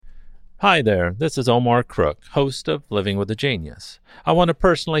Hi there, this is Omar Crook, host of Living with a Genius. I want to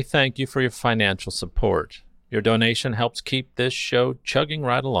personally thank you for your financial support. Your donation helps keep this show chugging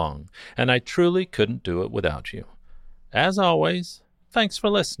right along, and I truly couldn't do it without you. As always, thanks for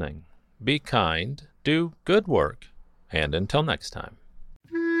listening. Be kind, do good work, and until next time.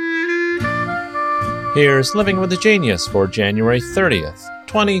 Here's Living with a Genius for January 30th,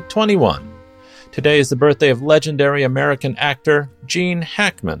 2021. Today is the birthday of legendary American actor Gene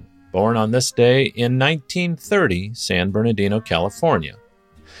Hackman, born on this day in 1930, San Bernardino, California.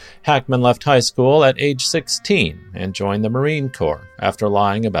 Hackman left high school at age 16 and joined the Marine Corps after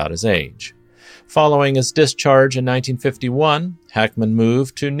lying about his age. Following his discharge in 1951, Hackman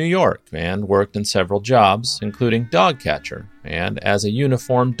moved to New York and worked in several jobs, including dog catcher and as a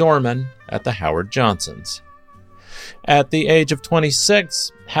uniformed doorman at the Howard Johnsons. At the age of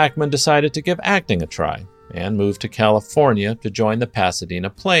 26, Hackman decided to give acting a try and moved to California to join the Pasadena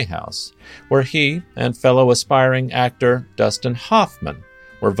Playhouse, where he and fellow aspiring actor Dustin Hoffman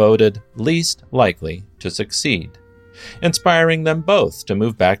were voted least likely to succeed, inspiring them both to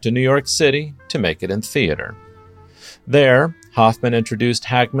move back to New York City to make it in theater. There, Hoffman introduced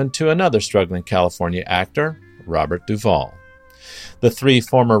Hackman to another struggling California actor, Robert Duvall. The three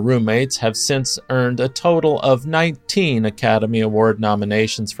former roommates have since earned a total of 19 Academy Award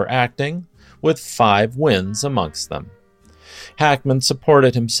nominations for acting, with 5 wins amongst them. Hackman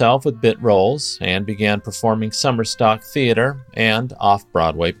supported himself with bit roles and began performing summer stock theater and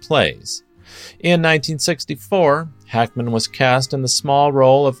off-Broadway plays. In 1964, Hackman was cast in the small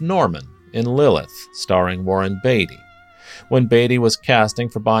role of Norman in Lilith, starring Warren Beatty. When Beatty was casting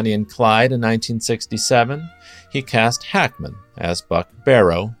for Bonnie and Clyde in 1967, he cast Hackman as Buck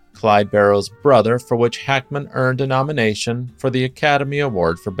Barrow, Clyde Barrow's brother, for which Hackman earned a nomination for the Academy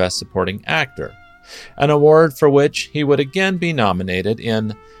Award for Best Supporting Actor, an award for which he would again be nominated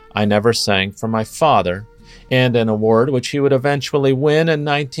in I Never Sang for My Father, and an award which he would eventually win in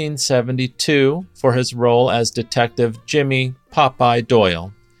 1972 for his role as Detective Jimmy Popeye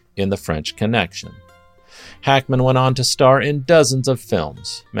Doyle in The French Connection. Hackman went on to star in dozens of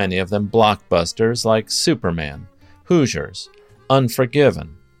films, many of them blockbusters like Superman, Hoosiers,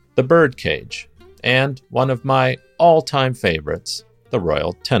 Unforgiven, The Birdcage, and one of my all-time favorites, The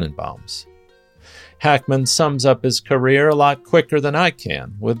Royal Tenenbaums. Hackman sums up his career a lot quicker than I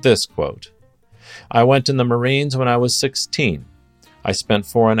can with this quote: "I went in the Marines when I was 16. I spent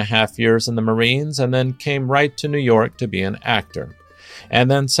 4.5 years in the Marines and then came right to New York to be an actor.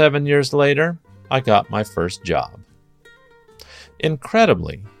 And then 7 years later, I got my first job."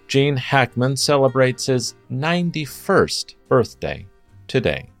 Incredibly, Gene Hackman celebrates his 91st birthday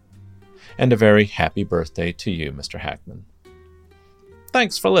today. And a very happy birthday to you, Mr. Hackman.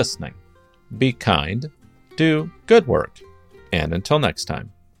 Thanks for listening. Be kind, do good work, and until next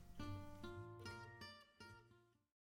time.